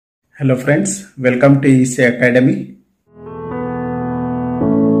Hello friends, welcome to AEC Academy.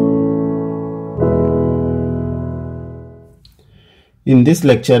 In this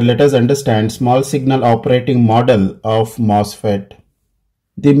lecture, let us understand small signal operating model of MOSFET.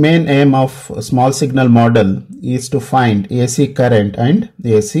 The main aim of small signal model is to find AC current and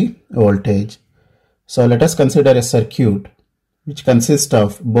AC voltage. So let us consider a circuit which consists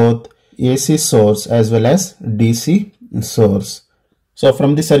of both AC source as well as DC source. So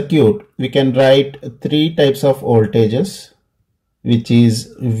from the circuit, we can write three types of voltages, which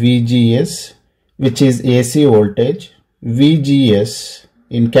is VGS, which is AC voltage. VGS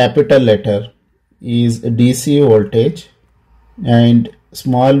in capital letter is DC voltage, and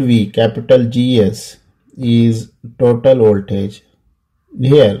small v capital GS is total voltage.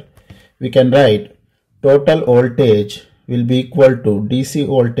 Here we can write total voltage will be equal to DC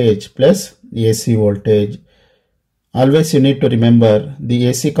voltage plus AC voltage. Always you need to remember the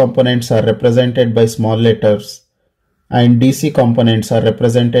AC components are represented by small letters and DC components are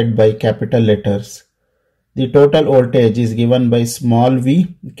represented by capital letters. The total voltage is given by small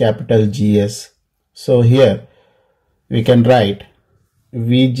v capital GS. So here we can write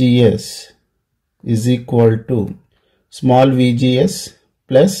VGS is equal to small VGS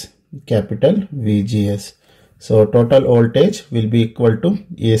plus capital VGS. So total voltage will be equal to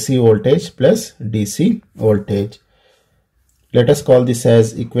AC voltage plus DC voltage. Let us call this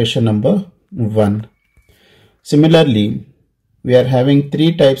as equation number 1. Similarly, we are having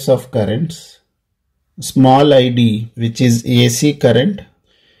three types of currents. Small ID, which is AC current,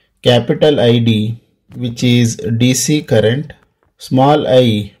 capital ID, which is DC current, small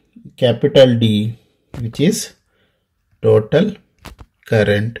I, capital D, which is total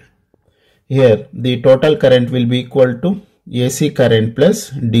current. Here the total current will be equal to AC current plus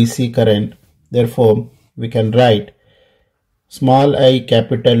DC current. Therefore, we can write small I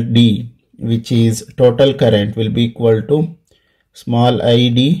capital D, which is total current, will be equal to small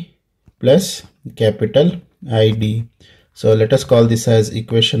ID plus capital ID. So let us call this as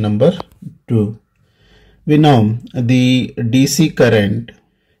equation number 2. We know the DC current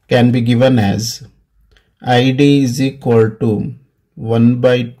can be given as ID is equal to 1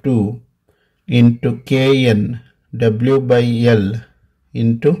 by 2 into Kn W by L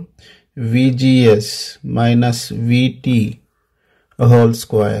into VGS minus VT whole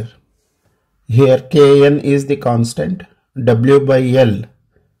square. Here Kn is the constant, W by L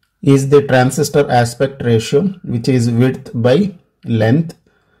is the transistor aspect ratio, which is width by length.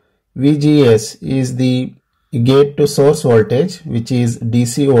 VGS is the gate to source voltage, which is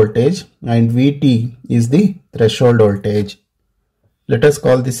DC voltage, and VT is the threshold voltage. Let us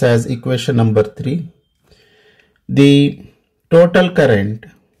call this as equation number 3. The total current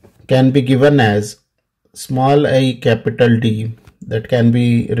can be given as small I capital D, that can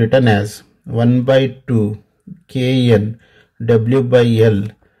be written as 1 by 2 Kn W by L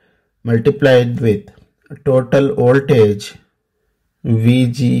multiplied with total voltage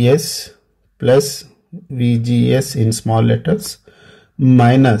VGS plus VGS in small letters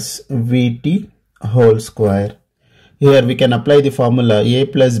minus VT whole square. Here we can apply the formula A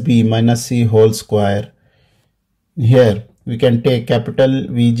plus B minus C whole square. Here we can take capital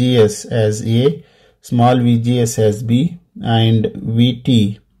VGS as A, small VGS as B, and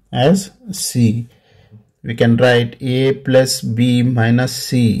VT as C. We can write A plus B minus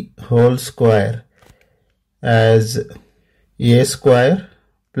C whole square as A square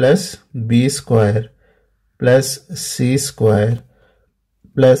plus B square plus C square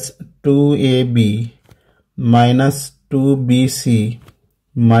plus 2AB minus 2BC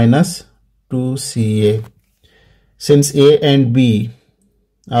minus 2CA. Since A and B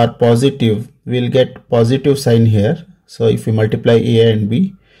are positive, we will get positive sign here. So if we multiply A and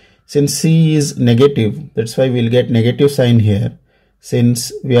B, since C is negative, that's why we will get negative sign here,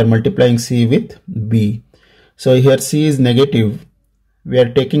 since we are multiplying C with B. So here C is negative, we are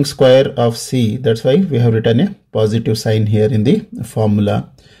taking square of C, that's why we have written a positive sign here in the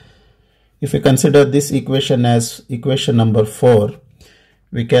formula. If we consider this equation as equation number 4,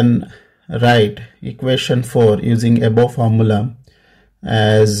 we can write equation 4 using above formula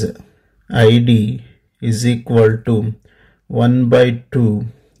as ID is equal to 1 by 2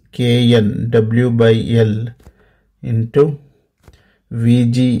 Kn W by L into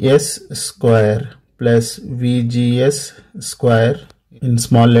VGS square plus VGS square in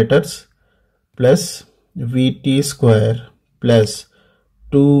small letters plus VT square plus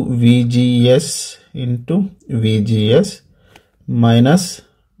 2 VGS into VGS minus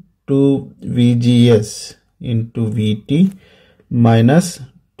 2 VGS into VT minus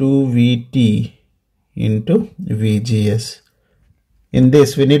 2 VT into VGS. In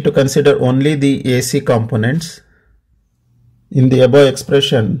this, we need to consider only the AC components. In the above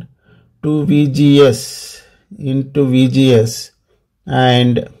expression, 2 VGS into VGS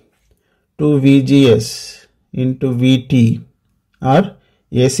and 2 VGS into VT are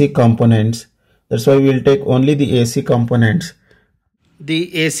AC components. That's why we will take only the AC components.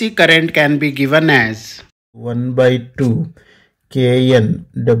 The AC current can be given as 1 by 2 Kn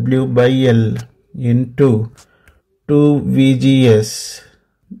W by L into 2 VGS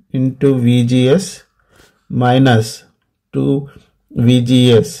into VGS minus 2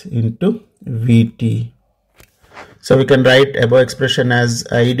 VGS into VT. So we can write above expression as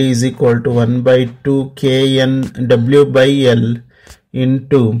ID is equal to 1 by 2 Kn W by L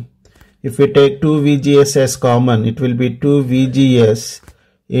into, if we take 2 VGS as common, it will be 2 VGS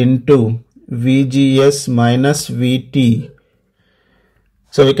into VGS minus VT.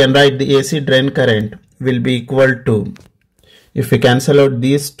 So we can write the AC drain current will be equal to, if we cancel out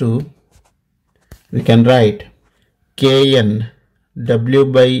these two, we can write Kn W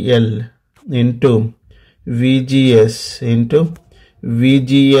by L into VGS into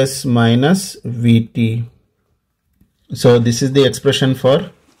VGS minus VT. So this is the expression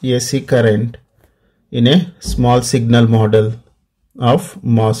for AC current in a small signal model of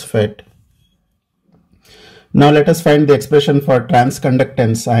MOSFET. Now let us find the expression for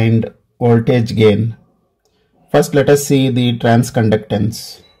transconductance and voltage gain. First let us see the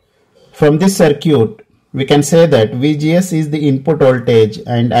transconductance. From this circuit, we can say that VGS is the input voltage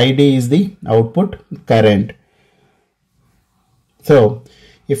and ID is the output current. So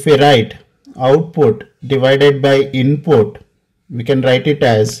if we write output divided by input, we can write it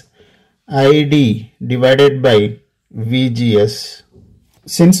as ID divided by VGS.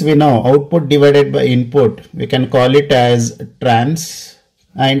 Since we know output divided by input, we can call it as trans,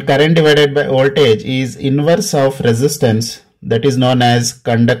 and current divided by voltage is inverse of resistance, that is known as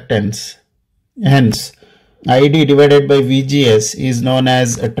conductance. Hence, ID divided by VGS is known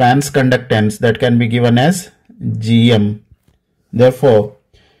as a transconductance, that can be given as GM. Therefore,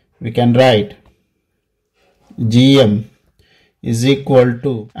 we can write GM is equal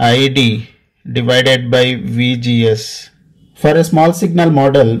to ID divided by VGS. For a small signal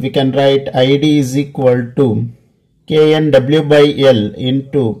model, we can write ID is equal to Kn W by L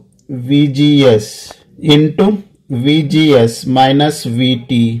into VGS into VGS minus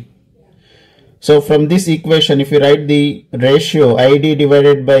VT. So from this equation, if we write the ratio ID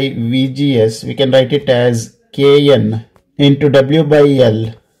divided by VGS, we can write it as Kn into W by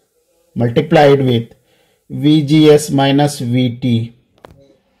L multiplied with VGS minus VT.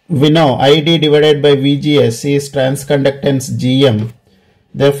 We know ID divided by VGS is transconductance GM.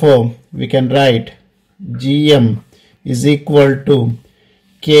 Therefore, we can write GM is equal to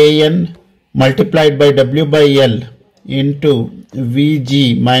Kn multiplied by W by L into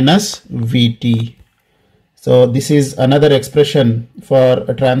Vg minus Vt. So this is another expression for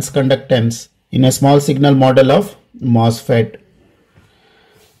a transconductance in a small signal model of MOSFET.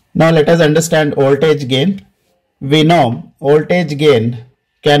 Now let us understand voltage gain. We know voltage gain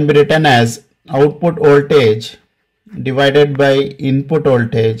can be written as output voltage divided by input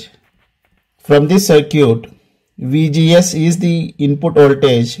voltage. From this circuit, VGS is the input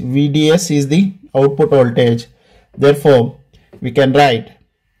voltage, VDS is the output voltage. Therefore, we can write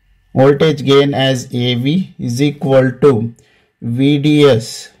voltage gain as AV is equal to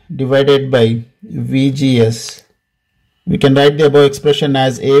VDS divided by VGS. We can write the above expression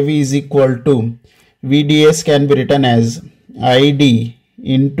as AV is equal to VDS can be written as ID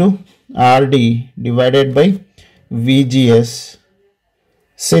into RD divided by VGS.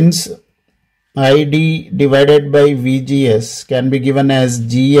 Since ID divided by VGS can be given as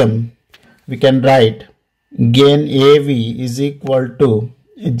GM, we can write gain AV is equal to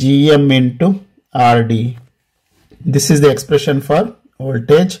GM into RD. This is the expression for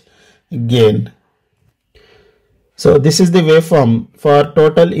voltage gain. So this is the waveform for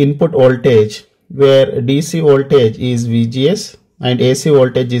total input voltage, where DC voltage is VGS and AC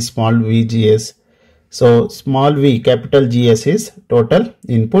voltage is small VGS. So small v capital GS is total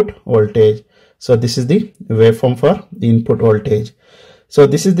input voltage. So this is the waveform for the input voltage. So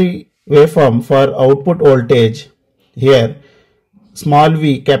this is the waveform for output voltage. Here small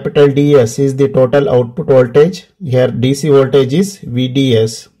v capital DS is the total output voltage. Here DC voltage is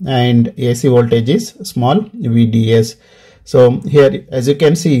VDS and AC voltage is small VDS. So here, as you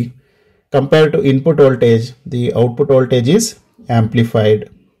can see, compared to input voltage, the output voltage is amplified.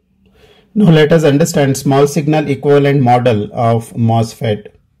 Now let us understand small signal equivalent model of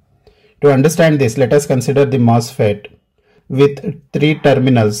MOSFET. To understand this, let us consider the MOSFET with three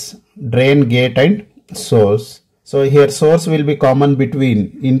terminals: drain, gate and source. So here source will be common between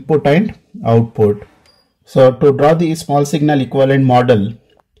input and output. So to draw the small signal equivalent model,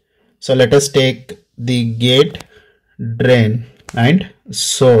 so let us take the gate, drain and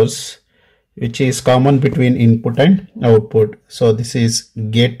source, which is common between input and output. So this is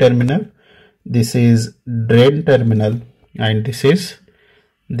gate terminal, this is drain terminal, and this is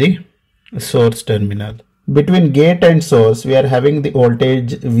the source terminal. Between gate and source, we are having the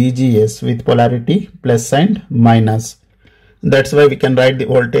voltage VGS with polarity plus and minus. That's why we can write the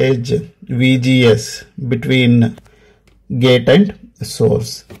voltage VGS between gate and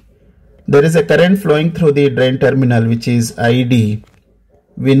source. There is a current flowing through the drain terminal, which is ID.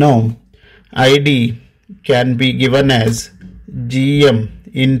 We know ID can be given as GM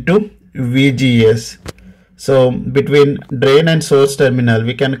into VGS. So between drain and source terminal,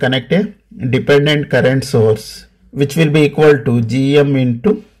 we can connect a dependent current source, which will be equal to GM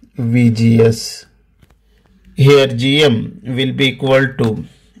into VGS. Here GM will be equal to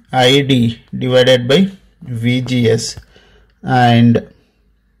ID divided by VGS, and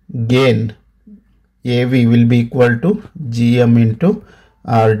gain AV will be equal to GM into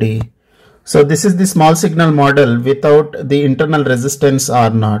RD. So this is the small signal model without the internal resistance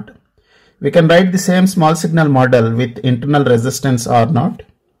R0. We can write the same small signal model with internal resistance R0.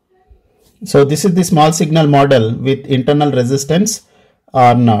 So this is the small signal model with internal resistance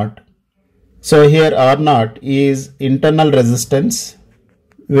R0. So here R0 is internal resistance,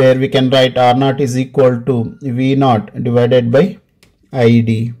 where we can write R0 is equal to V0 divided by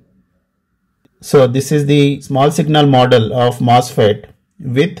ID. So this is the small signal model of MOSFET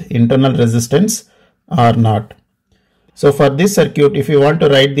with internal resistance R0. So for this circuit, if you want to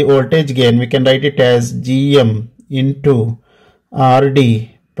write the voltage gain, we can write it as GM into RD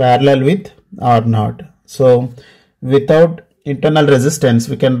parallel with R0. So without internal resistance,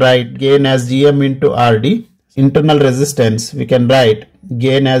 we can write gain as GM into RD. Internal resistance, we can write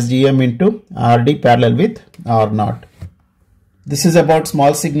gain as GM into RD parallel with R0. This is about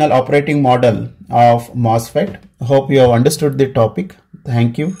small signal operating model of MOSFET. Hope you have understood the topic.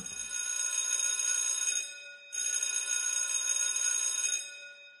 Thank you.